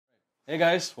Hey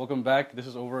guys, welcome back. This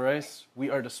is OverRice. We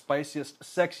are the spiciest,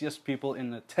 sexiest people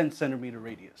in a 10-centimeter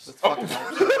radius. Fucking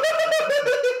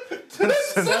 10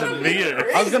 centimeters.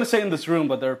 I was gonna say in this room,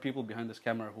 but there are people behind this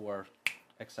camera who are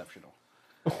exceptional.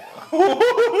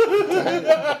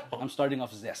 I'm starting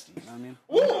off zesty, you know what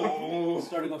I mean?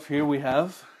 Starting off here, we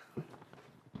have...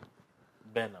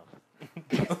 Venom.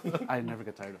 I never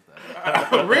get tired of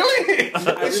that. Really?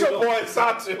 It's your boy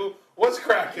Satu. What's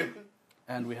cracking?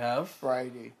 And we have...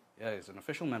 Brady. Yeah, he's an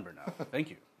official member now. Thank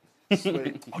you.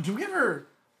 Sweet. Oh, do we ever?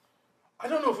 I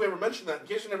don't know if we ever mentioned that. In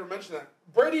case you never mentioned that,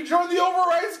 Brady joined the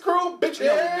OverRice crew, bitch.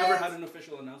 Yeah, we never had an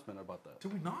official announcement about that.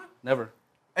 Did we not? Never.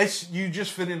 You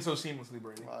just fit in so seamlessly,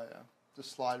 Brady. Oh yeah,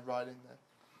 just slide right in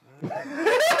there.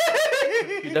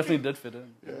 You definitely did fit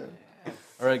in. Yeah.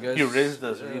 All right, guys. You rizzed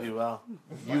us really well.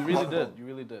 You really did. You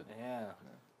really did. Yeah.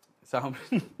 So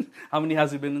how many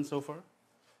has he been in so far?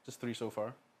 Just 3 so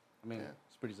far. I mean, Yeah.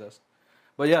 it's pretty zest.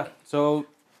 But yeah, so...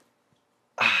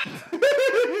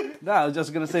 I was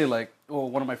just going to say,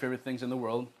 one of my favorite things in the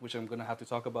world, which I'm going to have to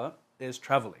talk about, is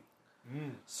traveling.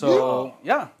 So,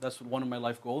 yeah, that's one of my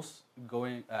life goals.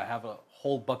 I have a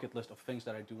whole bucket list of things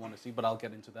that I do want to see, but I'll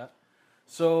get into that.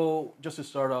 So, just to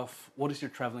start off, what is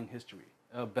your traveling history?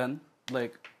 Ben,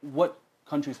 what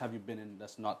countries have you been in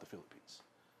that's not the Philippines?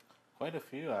 Quite a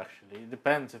few, actually. It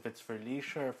depends if it's for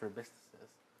leisure or for businesses.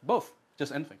 Both.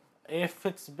 Just anything. If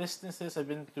it's businesses, I've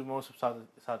been to most of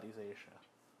Southeast Asia.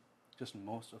 Just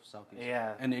most of Southeast.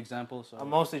 Yeah. Any examples?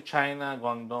 Mostly China,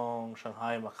 Guangdong,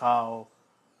 Shanghai, Macau,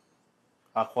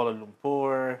 Kuala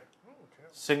Lumpur,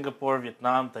 Singapore,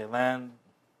 Vietnam, Thailand.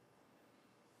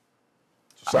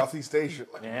 Southeast Asia.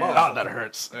 Yeah. Oh, that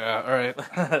hurts. Yeah, all right.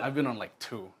 I've been on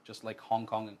 2, just Hong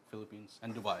Kong and Philippines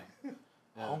and Dubai. Yeah.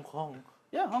 Hong Kong.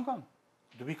 Yeah, Hong Kong.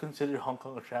 Do we consider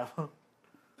HongOng a travel?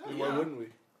 Why wouldn't we?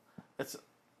 It's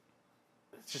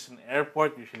just an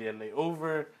airport, usually a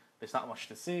layover. There's not much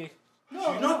to see.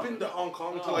 No, you've not been to Hong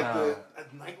Kong to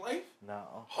at nightlife?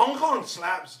 No. Hong Kong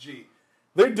slaps, G.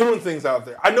 They're doing things out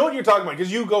there. I know what you're talking about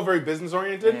because you go very business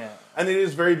oriented, and it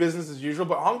is very business as usual.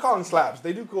 But Hong Kong slaps.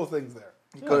 They do cool things there.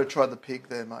 You got to try the pig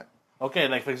there, mate. Okay,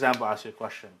 for example, I'll ask you a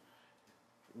question.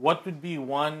 What would be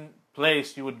one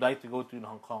place you would like to go to in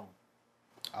Hong Kong?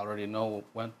 I already know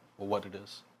when or what it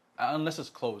is. Unless it's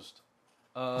closed.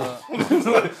 No.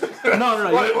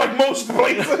 Like most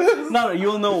places. No,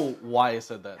 you'll know why I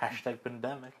said that. Hashtag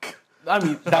pandemic. I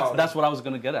mean, that's what I was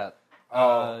going to get at.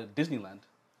 Disneyland.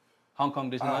 Hong Kong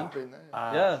Disneyland. Been there.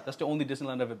 Yeah, that's the only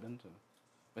Disneyland I've ever been to.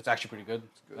 It's actually pretty good.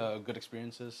 Good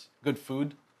experiences. Good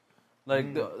food.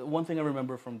 The one thing I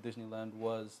remember from Disneyland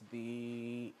was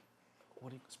the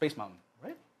Space Mountain,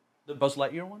 right? The Buzz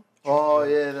Lightyear one. Oh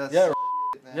yeah, that's Yeah,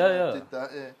 shit, man. Yeah. I did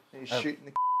that. Yeah, he's shooting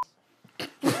the.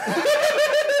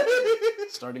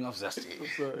 Starting off zesty.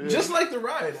 Just like the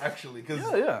ride, actually. Cause,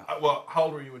 Yeah. Well, how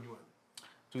old were you when you went?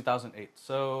 2008.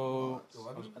 So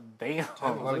 11? Damn.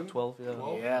 I was like 12. Yeah.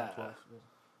 12? Yeah. 12,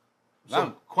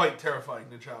 So quite terrifying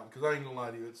to child. Because I ain't gonna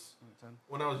lie to you,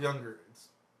 when I was younger, it's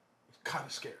kind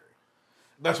of scary.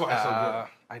 That's why it's so good.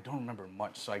 I don't remember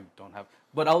much, so I don't have.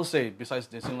 But I'll say, besides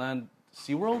Disneyland,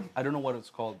 SeaWorld, I don't know what it's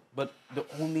called, but the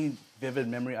only vivid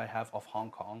memory I have of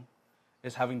Hong Kong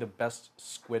is having the best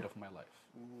squid of my life.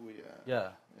 Ooh yeah.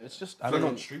 Yeah, it's just I Is don't that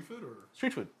know. on street food or?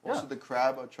 Street food. Also Yeah. the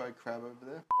crab. I tried crab over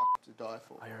there. Fuck to die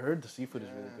for. I heard the seafood is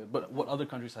really good. But what other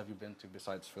countries have you been to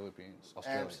besides Philippines,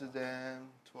 Australia? Amsterdam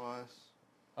twice.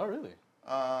 Oh, really?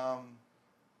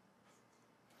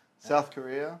 South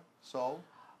Korea, Seoul.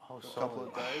 Oh, For a couple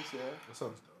of days. Yeah. That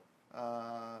sounds dope.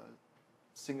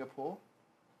 Singapore,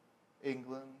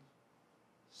 England,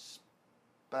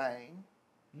 Spain,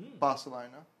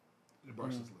 Barcelona. The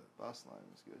Barca's lit.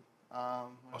 Barcelona's good.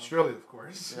 Australia, of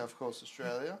course. Yeah, of course,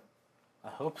 Australia. I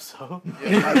hope so.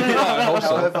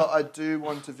 However, I do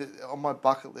want to visit, on my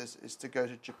bucket list is to go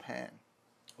to Japan.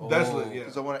 That's lit, yeah.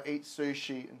 Because I want to eat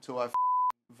sushi until I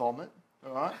vomit,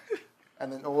 alright?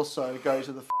 And then also go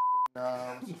to the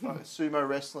sumo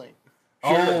wrestling.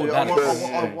 Oh, Dude, I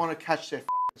that's want to catch their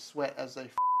sweat as they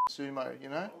sumo, you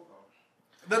know?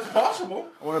 That's possible.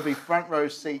 I want to be front row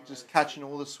seat just catching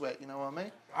all the sweat, you know what I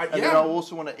mean? And then yeah. I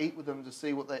also want to eat with them to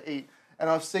see what they eat. And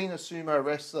I've seen a sumo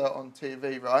wrestler on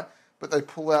TV, right? But they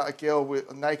pull out a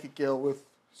naked girl with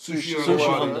sushi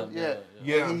on them. Yeah.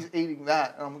 And he's eating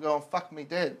that. And I'm going, fuck me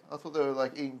dead. I thought they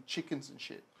were eating chickens and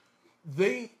shit.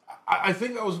 I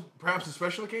think that was perhaps a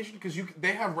special occasion because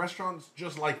they have restaurants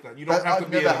just like that. You don't have to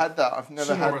be. I've never had that. I've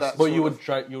never had that. But you would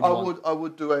try. You would. I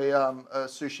would do a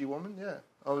sushi woman. Yeah.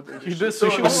 I would. You did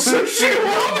sushi woman. Sushi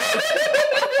woman.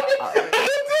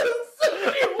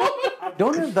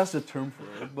 don't know if that's the term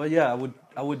for it, but yeah,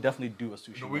 I would definitely do a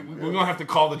sushi. We're burger. going to have to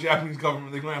call the Japanese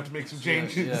government. They're going to have to make some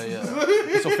changes. Yeah.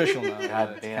 It's official now.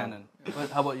 Yeah, it's damn. canon.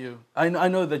 But how about you? I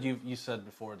know that you said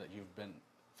before that you've been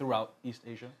throughout East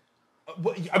Asia.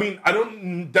 Well, I mean, I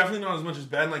don't definitely not as much as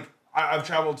Ben. Like, I've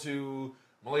traveled to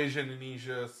Malaysia,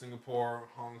 Indonesia, Singapore,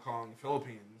 Hong Kong,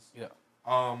 Philippines. Yeah.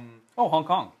 Oh, Hong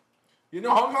Kong. You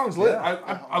know, Hong Kong's lit.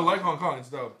 Yeah. I like Hong Kong. It's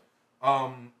dope.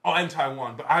 And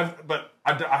Taiwan, but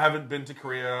I haven't been to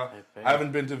Korea. Taipei. I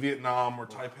haven't been to Vietnam or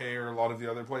Taipei or a lot of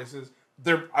the other places.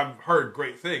 I've heard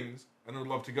great things and I would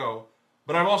love to go.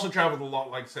 But I've also traveled a lot,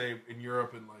 like say in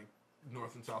Europe and like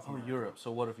North and South America. Europe.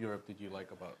 So what of Europe did you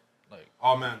like about like?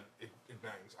 Oh man, it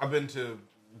bangs. I've been to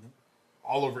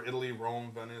all over Italy,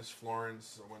 Rome, Venice,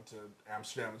 Florence. I went to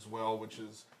Amsterdam as well, which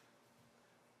is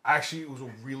actually, it was a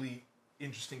really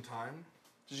interesting time.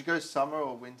 Did you go summer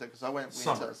or winter? Because I went winter,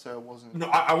 Summer. so it wasn't. No,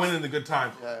 I went in the good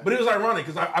time. Yeah. But it was ironic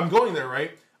because I'm going there,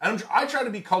 right? And I try to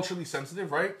be culturally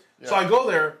sensitive, right? Yeah. So I go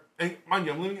there, and mind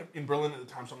you, I'm living in Berlin at the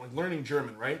time, so I'm like learning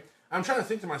German, right? And I'm trying to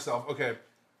think to myself, okay,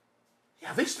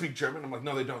 yeah, they speak German. I'm like,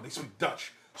 no, they don't. They speak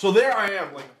Dutch. So there I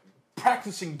am, like,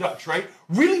 practicing Dutch, right?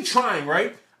 Really trying,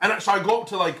 right? And so I go up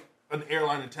to, like, an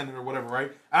airline attendant or whatever,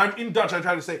 right? And I'm in Dutch. I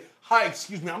try to say, hi,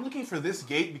 excuse me, I'm looking for this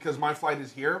gate because my flight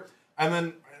is here. And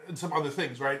then some other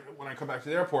things, right? When I come back to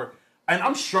the airport. And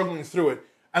I'm struggling through it.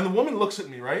 And the woman looks at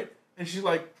me, right? And she's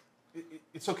like,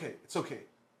 it's okay. It's okay.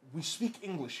 We speak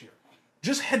English here.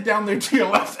 Just head down there to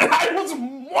your left. And I was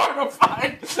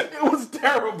mortified. It was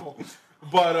terrible.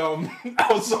 But I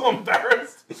was so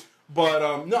embarrassed.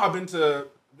 But no, I've been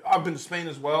to Spain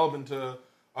as well. I've been to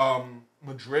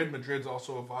Madrid. Madrid's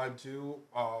also a vibe too.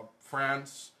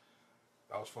 France,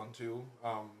 that was fun too.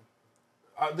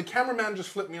 The cameraman just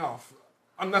flipped me off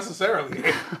unnecessarily.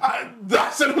 I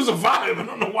said it was a vibe. I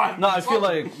don't know why. No, I feel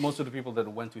like most of the people that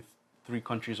went to 3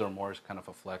 countries or more is kind of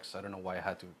a flex. I don't know why I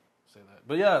had to say that.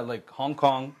 But yeah, like Hong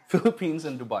Kong, Philippines,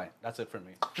 and Dubai. That's it for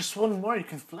me. Just one more, you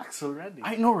can flex already.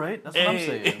 I know, right? That's what I'm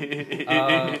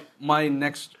saying. My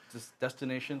next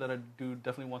destination that I do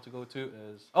definitely want to go to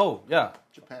is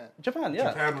Japan. Japan,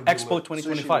 yeah. Japan would be Expo lit.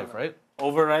 2025, Sushi, right?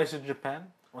 OverRice in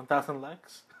Japan, 1,000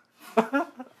 likes.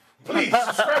 Please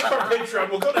subscribe to our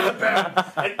Patreon. We'll go to Japan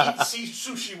and eat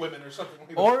sushi women or something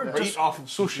like Or that. just off of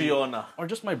Sushi Ona. Or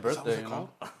just my birthday, you know?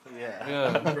 Yeah.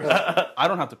 Yeah. I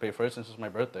don't have to pay for it since it's my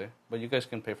birthday, but you guys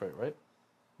can pay for it, right?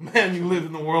 Man, you live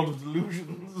in the world of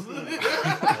delusions.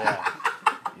 Yeah.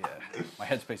 Yeah. My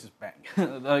headspace is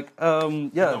bang. Like, yeah.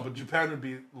 No, but Japan would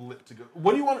be lit to go.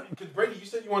 What do you want? Because Brady, you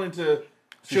said you wanted to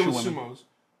chill with women. sumos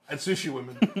and sushi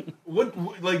women. what,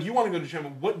 like, you want to go to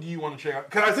Japan? What do you want to check out?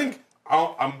 Because I think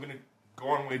I'm gonna go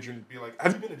on wager and be like,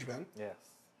 have you been to Japan? Yes.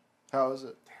 How is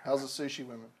it? How's the sushi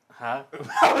women? Huh?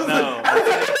 No.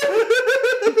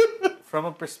 From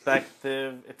a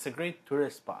perspective, it's a great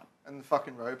tourist spot. And the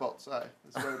fucking robots, eh?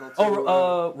 There's robots.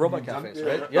 Robot cafes, yeah.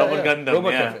 right? Robot Gundam,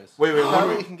 Robot yeah. cafes. Wait,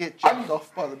 Apparently you can get jacked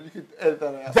off by them. You could edit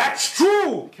that out. That's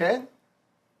true. You can?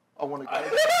 I want to go.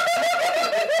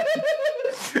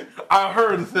 I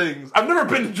heard things. I've never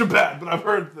been to Japan, but I've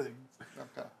heard things.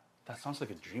 Okay. That sounds like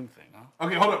a dream thing, huh?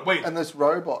 Okay, hold on. Wait. And there's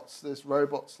robots. There's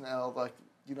robots now, like,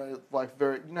 you know, like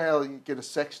very, you know how you get a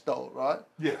sex doll, right?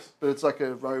 Yes. But it's like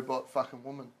a robot fucking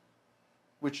woman.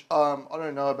 Which, I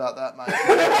don't know about that,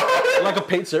 mate. Like a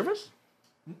paid service?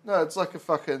 No, it's like a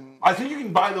fucking... I think you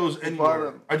can buy those anywhere.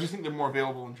 them. I just think they're more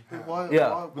available in Japan.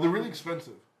 Yeah. But they're really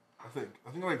expensive, I think. I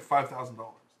think they're like $5,000.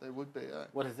 They would be, eh?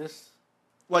 What is this?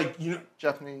 Like, you know,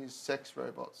 Japanese sex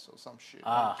robots or some shit.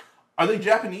 Ah. are they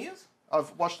Japanese?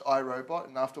 I've watched iRobot,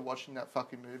 and after watching that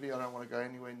fucking movie, I don't want to go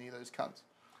anywhere near those cunts.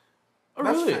 Oh,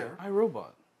 That's really? fair.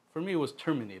 iRobot. For me, it was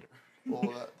Terminator. All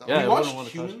that. Yeah, Have I you wouldn't watched wanna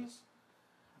touch it.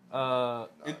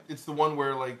 Humans? It's the one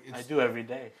where, like, it's... I do every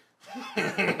day.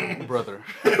 Brother.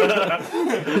 The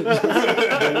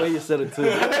way you said it, too.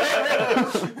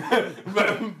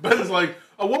 Ben's like,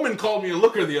 a woman called me a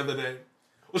looker the other day.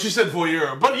 Well, she said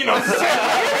voyeur, but you know.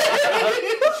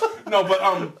 No, but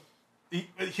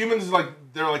humans is like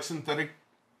they're like synthetic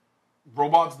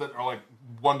robots that are like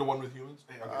 1-to-1 with humans.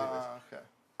 Hey, okay, anyways. Okay.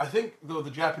 I think though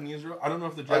the Japanese, I don't know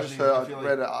if the I Japanese. just heard, feel I like,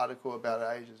 read an article about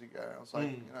it ages ago. I was like,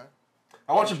 you know,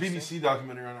 I watched a BBC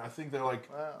documentary on it. I think they're like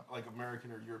Wow. like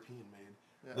American or European made.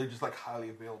 Yeah. They're just like highly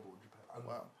available in Japan. I don't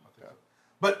know. Wow. I think Okay. so.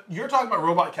 But you're talking about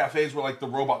robot cafes where like the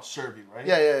robots serve you, right?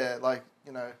 Yeah. Like,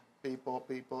 you know, beep, bop,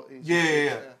 easy.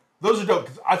 Yeah. Those are dope.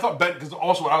 Because I thought Ben, because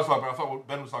also what I was talking about, I thought what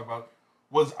Ben was talking about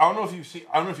was I don't know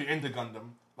if you're into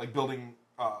Gundam, like building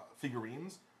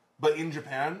figurines, but in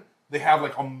Japan they have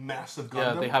like a massive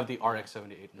Gundam. Yeah, they have the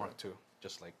RX-78 Mark II.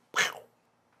 Just like...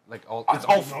 Like all. That's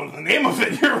also the name of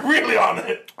it. You're really on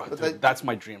it. Dude, that's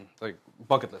my dream. Like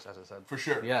bucket list, as I said. For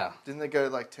sure. Yeah. Didn't they go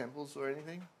to like temples or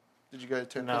anything? Did you go to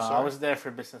temples? No, I sorry? was there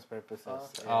for business purposes.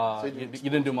 okay. Yeah. So You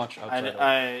didn't do much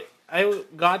outside. I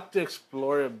got to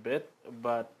explore a bit,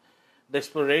 but the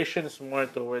exploration is more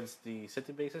towards the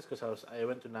city bases because I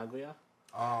went to Nagoya.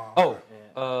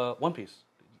 One Piece.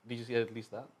 Did you see at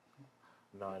least that?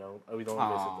 No, I don't. We don't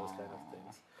visit those kind of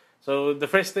things. So the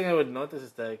first thing I would notice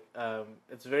is like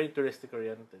it's very touristic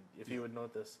oriented. If you would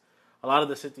notice, a lot of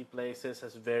the city places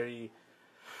has very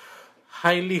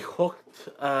highly hooked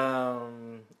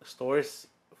stores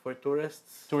for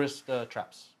tourists. Tourist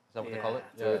traps. Is that what they call it?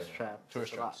 Tourist traps.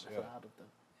 Tourist There's traps. a lot of them.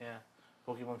 Yeah.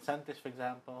 Pokemon Centers, for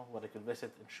example, what I could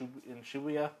visit in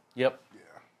Shibuya. Yep. Yeah.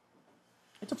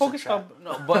 It's a Pokestop.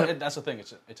 No, but that's the thing.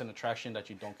 It's an attraction that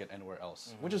you don't get anywhere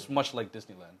else, which is much like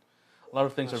Disneyland. A lot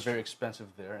of things are very expensive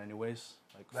there, anyways.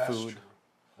 Like That's food.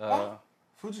 true.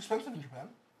 Food's expensive in Japan?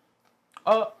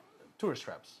 Tourist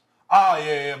traps.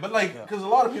 Yeah. But like, because a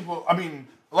lot of people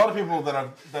that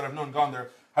I've known gone there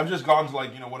have just gone to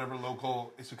like whatever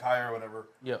local isekai or whatever.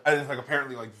 Yeah. And it's like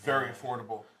apparently like very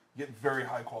affordable, yet very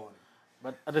high quality.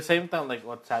 But at the same time, like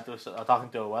what Sato was talking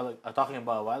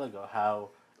about a while ago, how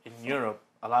in Europe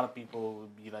a lot of people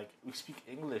would be like, we speak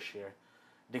English here.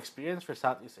 The experience for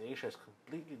Southeast Asia is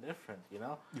completely different,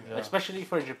 Yeah. Especially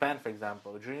for Japan, for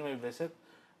example. During my visit,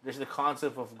 there's the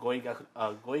concept of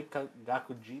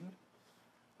goigakujin,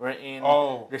 wherein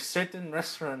there's certain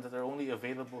restaurants that are only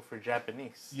available for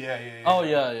Japanese. Yeah. Oh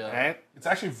yeah. Right? It's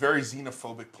actually a very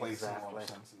xenophobic place in a lot of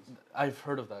Exactly. senses. I've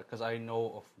heard of that because I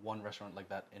know of one restaurant like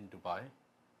that in Dubai,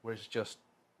 where it's just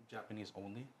Japanese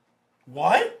only.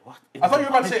 What? What? I thought you were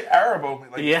about to say Arab only.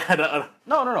 Like, Yeah.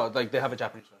 No. Like they have a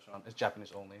Japanese restaurant. It's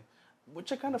Japanese only,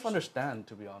 which I kind of understand,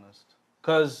 to be honest,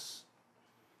 because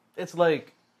it's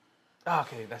like,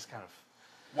 okay, that's kind of.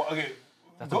 Well, okay.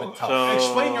 That's a bit tough.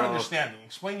 Explain your understanding.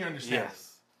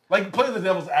 Yes. Like play the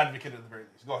devil's advocate at the very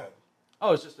least. Go ahead.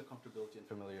 Oh, it's just the comfortability and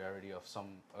familiarity of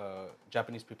some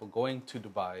Japanese people going to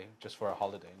Dubai just for a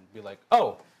holiday and be like,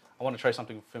 oh, I want to try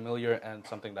something familiar and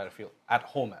something that I feel at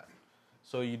home at.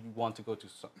 So you'd want to go to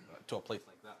a place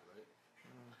like that, right?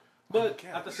 But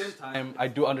at the same time, I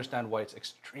do understand why it's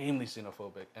extremely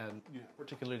xenophobic and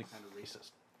particularly kind of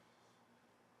racist.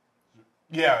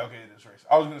 Yeah, okay, it is racist.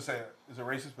 I was going to say, is it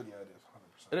racist? But yeah, it is,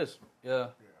 100%. It is, yeah.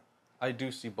 I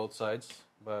do see both sides,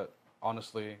 but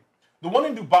honestly... The one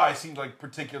in Dubai seems like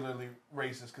particularly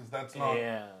racist because that's not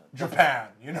Japan,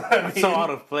 you know what I mean? It's so out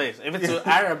of place. If it's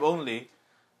Arab only...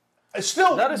 It's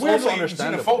still that is weirdly also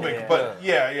understandable. xenophobic, but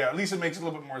at least it makes a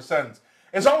little bit more sense.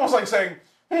 It's almost like saying,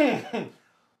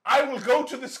 I will go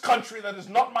to this country that is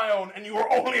not my own and you are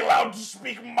only allowed to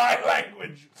speak my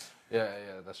language. Yeah,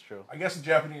 that's true. I guess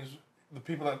the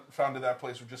people that founded that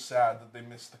place were just sad that they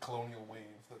missed the colonial wave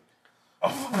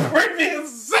of the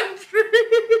previous century.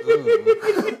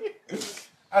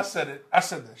 I said it. I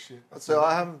said that shit. So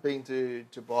I haven't been to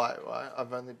Dubai, right?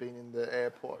 I've only been in the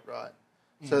airport, right?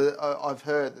 So I've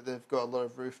heard that they've got a lot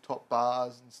of rooftop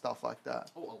bars and stuff like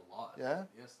that. Oh, a lot. Yeah?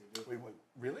 Yes, they do. Wait,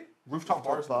 really? Rooftop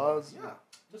bars? Yeah.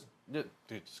 Just,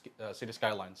 dude, city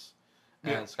skylines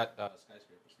and skyscrapers.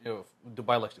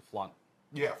 Dubai likes to flaunt.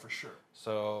 Yeah, for sure.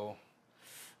 So,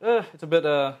 it's a bit,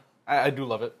 I do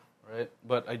love it, right?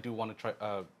 But I do want to try,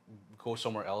 go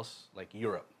somewhere else, like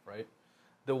Europe, right?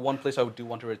 The one place I do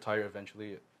want to retire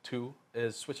eventually to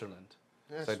is Switzerland.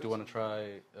 Yeah, So I do want to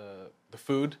try the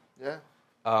food. Yeah.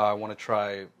 I want to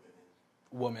try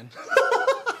women.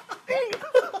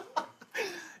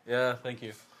 Yeah, thank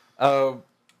you.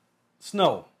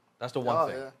 Snow. That's the one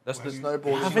thing. Yeah. That's the snowboarding.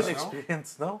 You haven't Snow?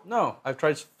 experienced snow? No, I've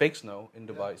tried fake snow in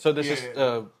Dubai. So this is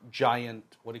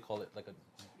giant. What do you call it? Like a.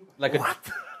 Like,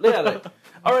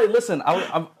 all right, listen.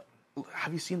 I'm.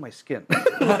 Have you seen my skin?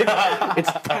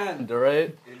 It's tanned, all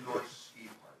right. Indoor ski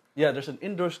park. Yeah, there's an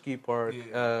indoor ski park.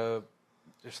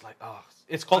 There's like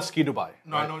it's called Ski Dubai.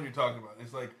 No, I know what you're talking about.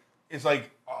 It's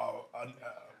like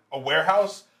a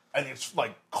warehouse, and it's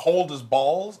like cold as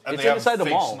balls. And It's they have inside the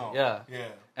fake mall. Snow. Yeah. Yeah.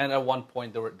 And at one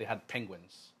point they had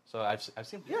penguins. So I've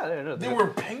seen. Yeah, They were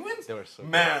penguins. They were so.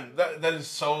 Man, that is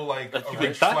so like That a you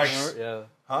rich could touch? flex. Yeah.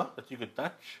 Huh? That you could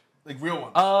touch? Like real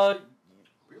ones.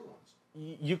 Real ones.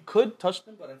 You could touch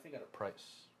them, but I think at a price.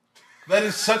 That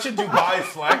is such a Dubai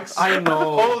flex. I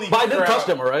know. Holy But I didn't crap. touch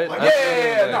them, all right? Like,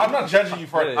 yeah. No, I'm not judging you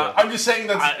for it. Yeah. I'm just saying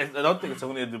that. I don't think it's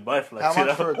only a Dubai flex. How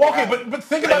much for a Okay, but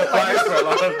think about it like Applies for a this.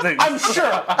 lot of things. I'm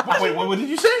sure. Wait, what did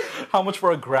you say? How much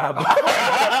for a grab?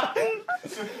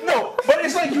 No, but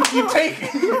it's like you take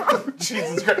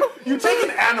Jesus Christ. You take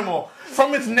an animal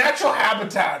from its natural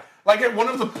habitat, like at one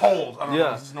of the poles. I don't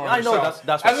know if this is north I or know south,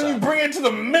 that's and what's then you sad. bring it to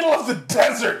the middle of the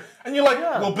desert, and you're like,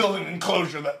 we'll build an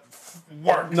enclosure that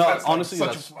works. No, That's honestly,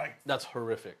 like such a that's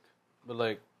horrific. But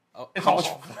like, It's how much?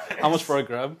 awful. How much for a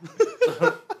grab?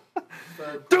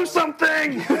 Do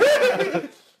something.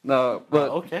 No,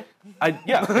 but Okay.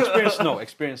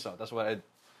 experience no. That's what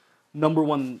number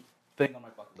one thing on my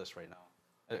bucket list right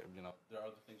now. You know, there are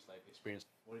other things like experience.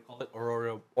 What do you call it?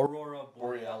 Aurora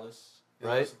Borealis,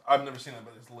 right? I've never seen that,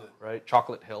 but it's lit. Right.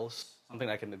 Chocolate Hills, something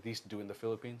I can at least do in the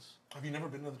Philippines. Have you never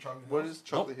been to the chocolate? What Hills? is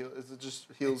chocolate hill? Is it just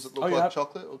hills that Oh, look you like have-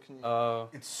 chocolate, or can you?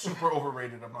 It's super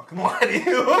overrated. I'm not gonna lie to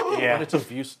you. Yeah. But it's a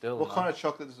view still. What man. kind of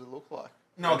chocolate does it look like?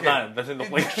 No, okay. None. Doesn't look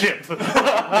like shit.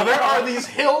 Now, there are these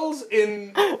hills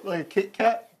in. Like a Kit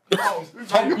Kat? But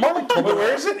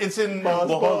where is it? It's in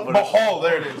Bohol.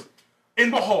 There it is.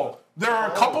 In Bohol, there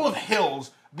are a couple of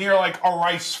hills near like a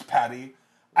rice paddy,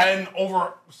 and over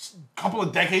a couple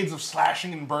of decades of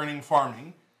slashing and burning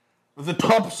farming, the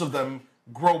tops of them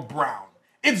grow brown.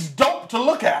 It's dope to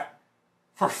look at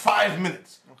for 5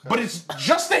 minutes, but it's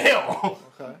just a hill.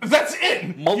 Okay. That's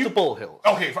it. Multiple hills.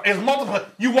 Okay, it's multiple.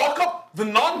 You walk up the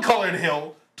non-colored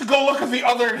hill to go look at the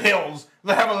other hills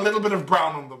that have a little bit of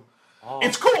brown on them.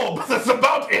 It's cool, but that's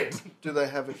about it. Do they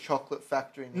have a chocolate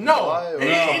factory No, nearby? Or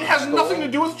it has nothing to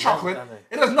do with chocolate.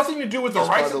 It has nothing to do with the Just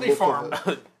by rice the that they look farm. of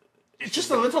it. It's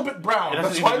just a little bit brown. It That's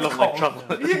doesn't why even it's look like called.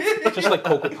 chocolate. Just like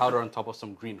cocoa powder on top of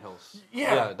some green hills.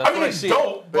 Yeah, that's I mean what I it's see.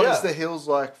 dope, But but is the hills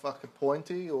like fucking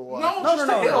pointy or like? no, No, just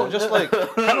no, a no, hill. no. Just like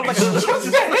kind of like It's just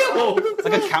a hill.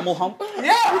 like a camel hump.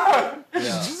 Yeah,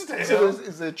 it's just a So hill.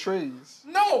 is there trees?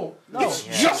 No, it's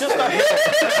just Just a a hill.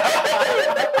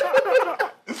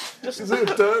 Is it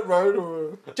a dirt road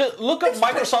or? Just look up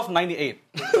Microsoft 98.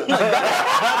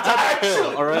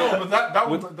 Actually, all right. no, but that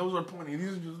was, those are pointy.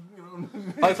 These are just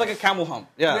Oh, it's like a camel hump.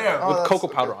 Yeah, Yeah. with Oh, cocoa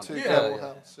that's powder okay, on two it. camel Yeah,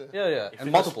 humps, yeah. yeah, yeah, If and it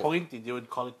was multiple. pointy, they would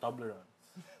call it Toblerone.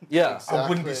 Yeah. I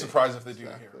wouldn't be Exactly. surprised if they do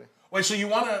Exactly. here. Wait, so you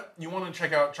wanna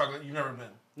check out chocolate? You've never been.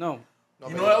 No.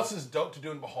 You know what else is dope to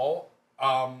do in Bohol?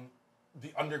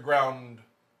 The underground,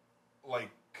 like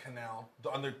canal,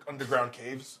 the underground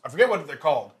caves. I forget what they're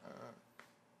called.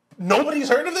 Nobody's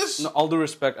heard of this? No, all due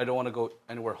respect, I don't want to go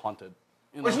anywhere haunted.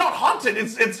 You know? It's not haunted.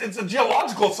 It's a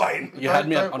geological site. You had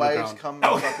me at Don't waves underground. come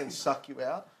and fucking suck you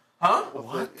out? Huh?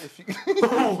 What? If you,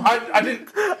 I didn't.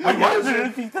 Why did you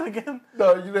repeat that again?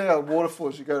 no, you know how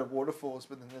waterfalls, you go to waterfalls,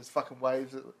 but then there's fucking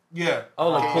waves that Yeah. Oh,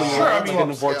 like pulling Sure, you I out mean, in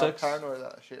the Scale, vortex. Kona,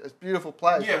 that shit. It's a beautiful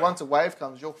place. Yeah. But once a wave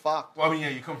comes, you're fucked. Well, I mean, yeah.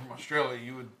 You come from Australia,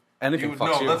 you would. Anything you would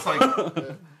fucks know. you. That's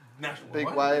like national. Big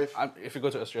what? wave. If you go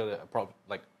to Australia, probably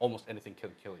like almost anything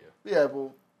can kill you. Yeah,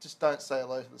 well, just don't say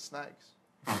hello to the snakes.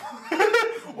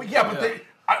 Well, yeah, but they.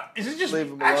 Is it just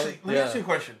Leave 'em actually? alone. Let me ask Yeah. you a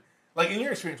question. Like in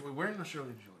your experience, where in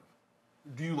Australia did you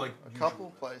live? Do you like A couple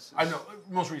of places. I know.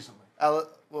 Most recently.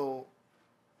 Well,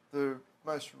 the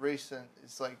most recent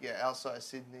is like, outside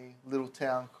Sydney, little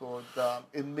town called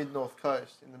in mid-north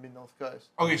coast, in the mid-north coast.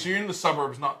 Okay, so you're in the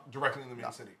suburbs, not directly in the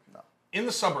main city. No. In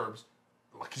the suburbs,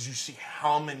 because you see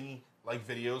how many like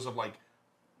videos of like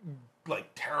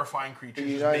terrifying creatures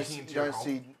You just don't, making you into your don't home.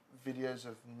 see videos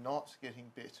of not getting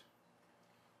bit.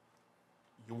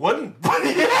 You wouldn't.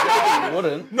 You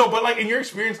wouldn't. No, but like in your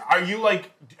experience, are you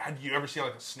like? Had you ever seen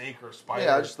like a snake or a spider?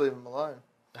 Yeah, I just leave them alone.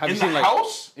 Have in you the seen like?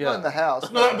 house. Not in Yeah. the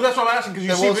house. No, but that's what I'm asking because you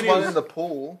There see was one in videos. the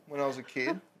pool when I was a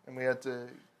kid, and we had to,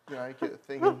 get the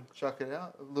thing and chuck it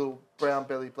out. A little brown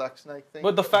belly black snake thing.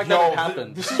 But the fact Yo, that it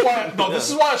happened. This is why. No, this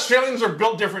is why Australians are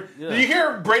built different. Yeah. Do you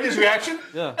hear Brady's reaction?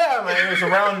 Yeah. Yeah, man, it was a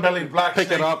round-bellied black Pick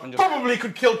it snake. up and just- Probably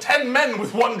could kill 10 men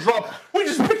with one drop. We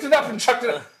just picked it up and chucked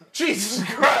it. Jesus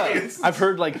Christ! I've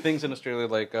heard like things in Australia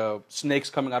like snakes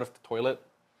coming out of the toilet.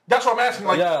 That's what I'm asking.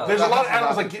 Like, Yeah. there's a That lot of hasn't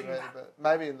animals like happened getting, to me, but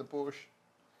maybe in the bush.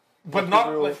 but not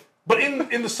real. like. But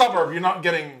in the suburb, you're not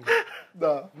getting.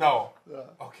 No. No.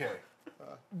 Okay.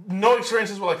 No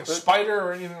experiences with like a spider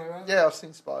or anything like that. Yeah, I've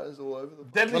seen spiders all over the place.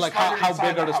 Deadly But like spider how inside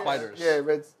big are the house. spiders? Yeah,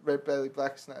 red belly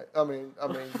black snake. I mean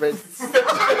red.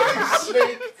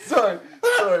 sorry.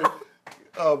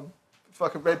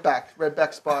 Fucking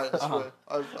redback spiders. I've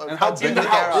And how had them big in the are they?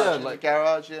 garage? Yeah, in like- the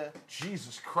garage, yeah.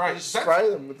 Jesus You Christ! just spray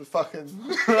them with the fucking.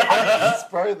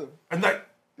 spray them. And that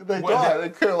They What, die. they-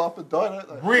 They curl up and die, don't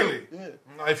they? really? Yeah.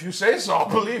 If you say so, I'll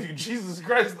believe you. Jesus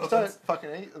Christ! Just don't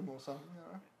fucking eat them or something.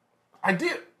 I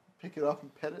did. Pick it up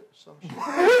and pet it or some shit.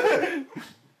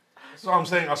 That's what I'm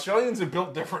saying. Australians are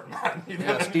built different, man. You know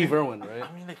Yeah, what I Steve Irwin, right?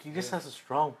 I mean, like, he just has a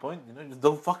strong point, Just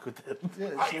don't fuck with it. Yeah,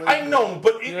 mean? I know,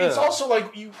 but it's Yeah. also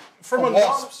like you from a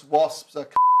Wasps are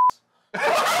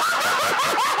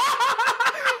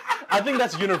I think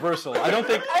that's universal. I don't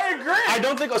think. I agree. I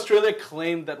don't think Australia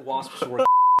claimed that wasps were.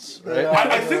 Right?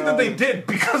 I think that they did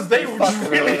because they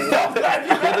really felt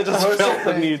that. They just felt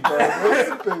the need.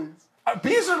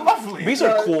 Bees are lovely. Bees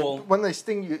are cool. When they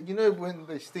sting you, you know when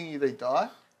they sting you, they die,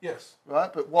 Yes.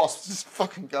 right? But wasps just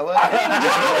fucking go out.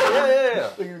 Yeah.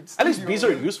 They can At sting least you bees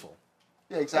all are day. useful.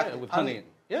 Yeah, exactly. Yeah, with honey.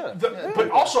 Yeah.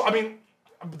 But also, I mean,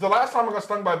 the last time I got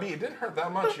stung by a bee, it didn't hurt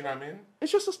that much. You know what I mean?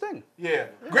 It's just a sting. Yeah.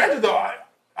 Granted, though,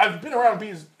 I've been around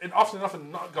bees and often enough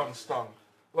and not gotten stung.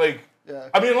 Like, Yeah.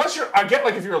 I mean, unless I get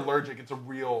like if you're allergic, it's a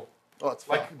real Oh, it's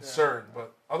like fine. concern.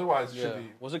 But otherwise, it Yeah. should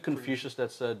be. Was it Confucius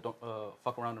that said, "Don't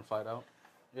fuck around and fight out"?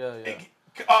 Yeah.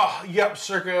 Yep,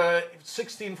 circa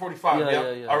 1645.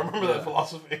 Yeah. I remember that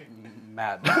philosophy.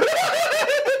 Mad.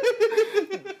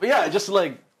 But yeah, just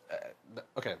like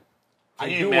okay. Can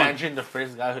you imagine the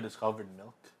first guy who discovered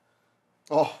milk?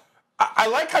 Oh, I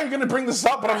like how you're going to bring this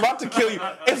up, but I'm about to kill you.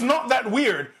 It's not that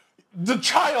weird. The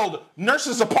child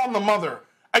nurses upon the mother,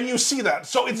 and you see that.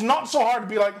 So it's not so hard to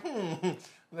be like,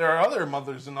 there are other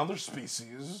mothers in other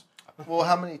species. well,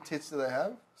 how many tits do they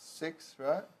have? 6,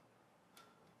 right?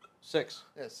 6.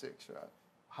 Yeah, 6, right?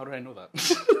 How did I know that?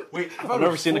 Wait, I've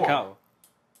never seen a cow.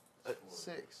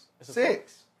 6. Is it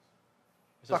 6.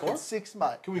 Is it Fucking 4? 6,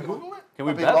 mate. Can we Google it? Can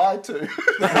we I've been bet? lied to.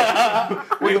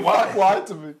 Wait, Fuck why? lied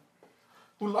to me.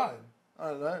 Who lied? I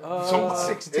don't know. So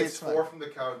 6 It's tits, 4 mate. from the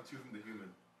cow and 2 from the human.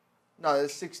 No,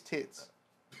 there's 6 tits.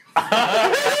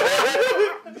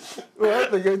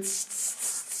 Right? They go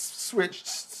switch.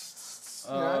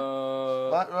 You know?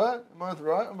 Right? Am I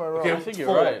right? Am I right? Okay, I think you're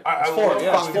 4. right. I It's love 4.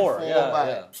 Yeah, it's Fucking 4. mate.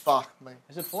 Yeah. Fuck me.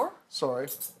 Is it 4? Sorry.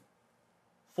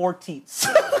 4 teats.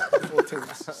 4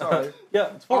 tits. Sorry.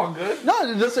 Yeah, it's 4. Oh, good. No,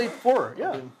 it does say 4.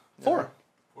 Yeah. 4.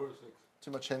 4 to 6.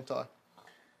 Too much hentai.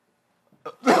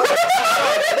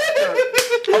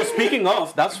 Oh, speaking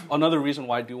of, that's another reason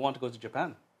why I do want to go to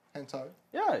Japan. Hentai.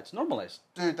 Yeah, it's normalized.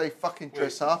 Dude, they fucking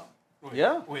dress up.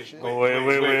 Yeah. Wait. Shit. Wait. I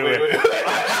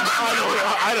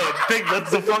don't think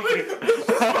that's the fucking.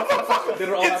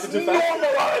 It's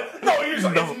normalized. No, you're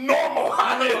saying it's normalized.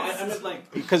 I meant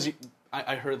like because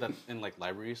I heard that in like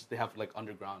libraries they have like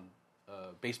underground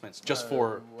basements just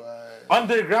for.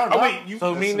 Underground. Oh, wait, you-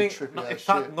 so That's meaning some trippy no, ass it's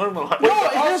not shit. normalized. No,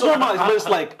 it is normalized, but it's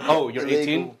like, oh, you're 18.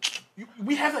 Illegal.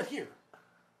 We have that here.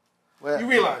 Where? You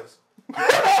realize?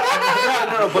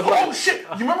 No, but like, Oh shit! You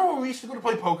remember when we used to go to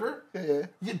play poker? Yeah.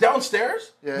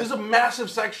 Downstairs, Yeah. there's a massive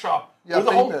sex shop. Yeah, with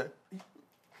I've a whole. been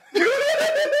there.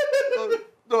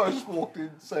 No, I just walked in,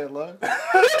 say hello.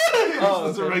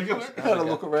 It's a regular. Had a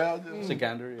look around. it's a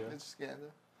gander, yeah. It's a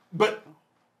scandal. But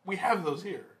we have those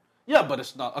here. Yeah, but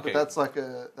it's not okay. That's like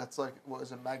what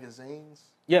is it, magazines?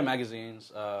 Yeah,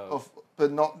 magazines.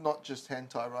 But not just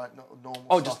hentai, right? Not normal.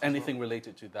 Oh, stuff just as anything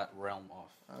related to that realm of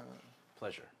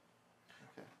pleasure.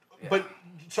 Okay. But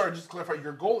sorry, just to clarify,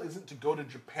 your goal isn't to go to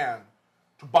Japan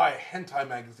to buy a hentai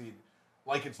magazine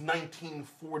like it's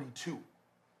 1942.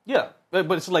 Yeah,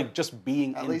 but it's like just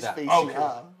being At in least that.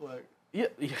 VCR. Like, Yeah.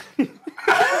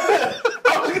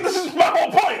 This is my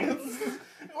whole point.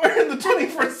 We're in the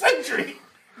 21st century.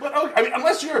 But okay, I mean,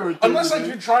 unless like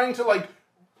you're trying to like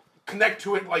connect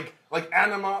to it like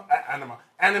anime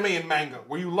and manga,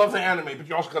 where you love the anime, but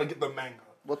you also got to get the manga.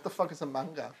 what the fuck is a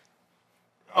manga?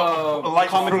 Like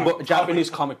comic fruit. book, Japanese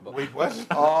comic book. Wait, what?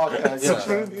 Oh, okay.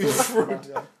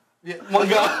 Yeah. Yeah.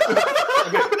 Manga.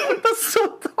 That's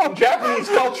so dumb. In Japanese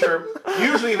culture,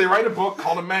 usually they write a book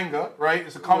called a manga, right?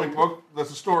 It's a comic book.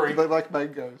 That's a story. They like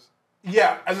mangoes.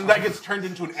 Yeah, and then that gets turned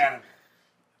into an anime.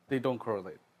 They don't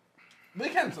correlate. They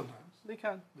can sometimes. They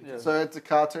can. Yeah. So it's a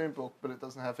cartoon book, but it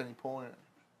doesn't have any porn in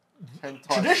it.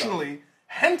 Hentai Traditionally,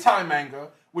 hentai manga,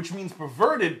 which means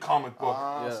perverted comic book,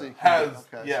 stuff. Yeah. So you can Has-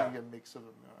 get, okay, yeah. so you get a mix of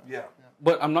them. Right? yeah.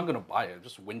 But I'm not gonna buy it.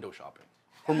 Just window shopping.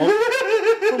 For most of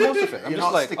it, I'm You're just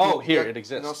not like, sticking- oh, here you're it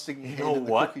You're not exists. sticking your You hand know in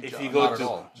the what? cookie If jar. you Not go at to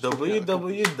all.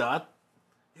 www dot,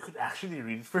 you could actually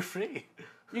read it for free.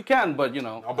 You can, but you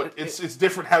know. No, but it's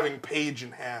different having page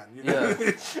in hand. You know?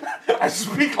 Yeah. I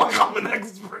speak like I'm an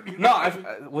expert. You know?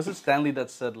 No, was it Stanley that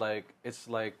said like it's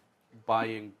like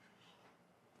buying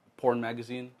porn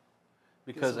magazine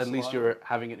because Yes, at it's least live. you're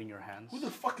having it in your hands. Who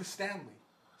the fuck is Stanley?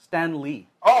 Stan Lee.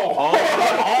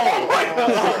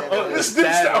 This dude,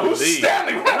 who's Lee.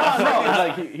 Stanley? No,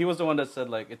 like he was the one that said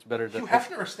like it's better than Hugh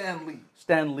Hefner or Stan Lee?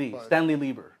 Stan Lee, Stanley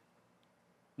Lieber,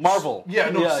 Marvel.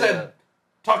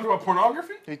 Talking about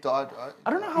pornography? He died, right?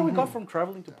 I don't know how we got from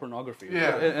traveling to pornography.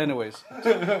 Yeah. Anyways,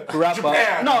 to wrap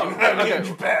Japan. up. You know what I mean? Okay.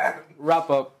 Japan. Wrap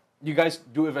up. You guys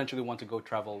do eventually want to go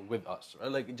travel with us,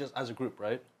 right? Like just as a group,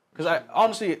 right? Because I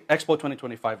honestly, Expo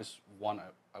 2025 is one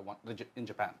I want in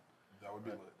Japan. That would be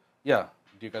lit. Yeah.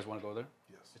 Do you guys want to go there?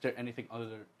 Yes. Is there anything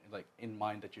other like in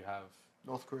mind that you have?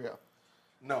 North Korea.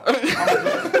 No.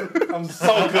 I'm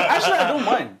so good. Actually, I don't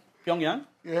mind Pyongyang.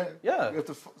 Yeah. Yeah. You have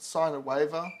to sign a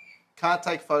waiver. Can't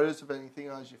take photos of anything,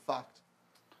 else you're fucked.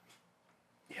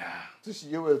 Yeah. Just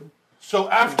you and... So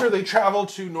after they travel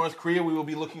to North Korea, we will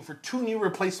be looking for 2 new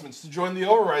replacements to join the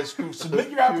OverRice crew. Submit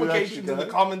your applications in the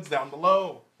comments down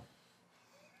below.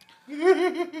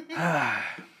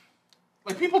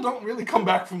 Like, people don't really come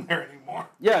back from there anymore.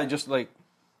 Yeah, just like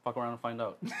fuck around and find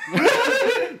out.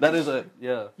 That is a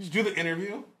yeah. Just do the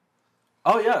interview.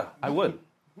 Oh yeah, I would.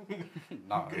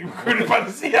 Nah. Get recruited by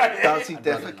the CIA. Does he I'd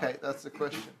rather defecate? That's the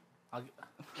question.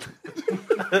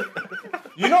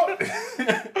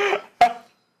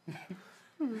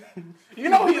 You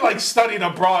know, he like studied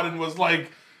abroad and was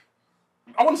like,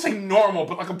 I wouldn't say normal,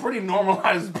 but like a pretty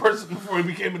normalized person before he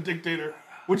became a dictator,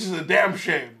 which is a damn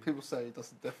shame. People say he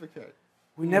doesn't defecate.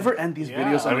 We never end these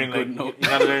videos on a good note. You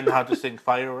gotta learn how to sing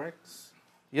fireworks.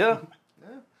 Yeah.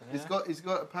 Yeah. He's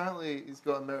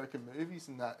got American movies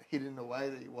and that hidden away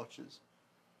that he watches.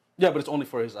 Yeah, but it's only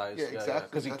for his eyes. Yeah, exactly.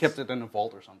 Because he That's- kept it in a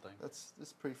vault or something. That's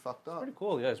pretty fucked up. Pretty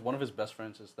cool. Yeah, it's one of his best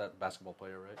friends is that basketball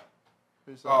player, right?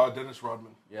 Who's that? Dennis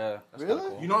Rodman. Yeah. That's Really? kinda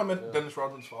cool. You know I met Dennis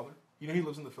Rodman's father? You know he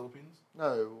lives in the Philippines?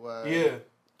 No way. Yeah.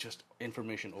 Just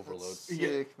information overload. Sick,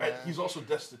 Yeah. man. He's also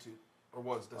destitute. Or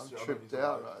was I'm destitute. I don't know if tripped he's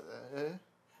out alive. right there. Yeah.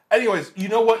 Anyways, you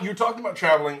know what? You're talking about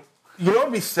traveling. You know what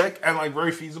would be sick and like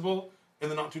very feasible in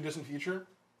the not too distant future?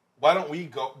 Why don't we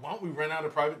rent out a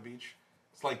private beach?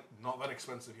 It's like not that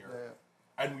expensive here.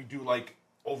 Yeah. And we do like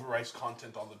OverRice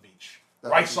content on the beach. That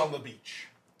Rice would on the beach.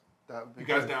 That would be You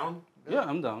guys good. down? Yeah,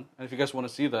 I'm down. And if you guys want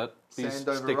to see that, please Sand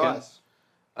over stick rice.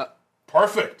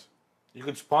 Perfect. You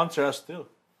could sponsor us too.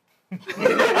 in.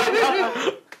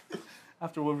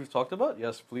 After what we've talked about,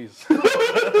 yes, please.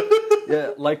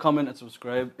 Yeah, like, comment, and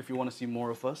subscribe if you want to see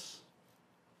more of us.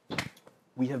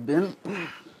 We have been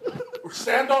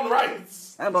Stand on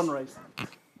rice. and on rice.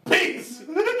 Peace.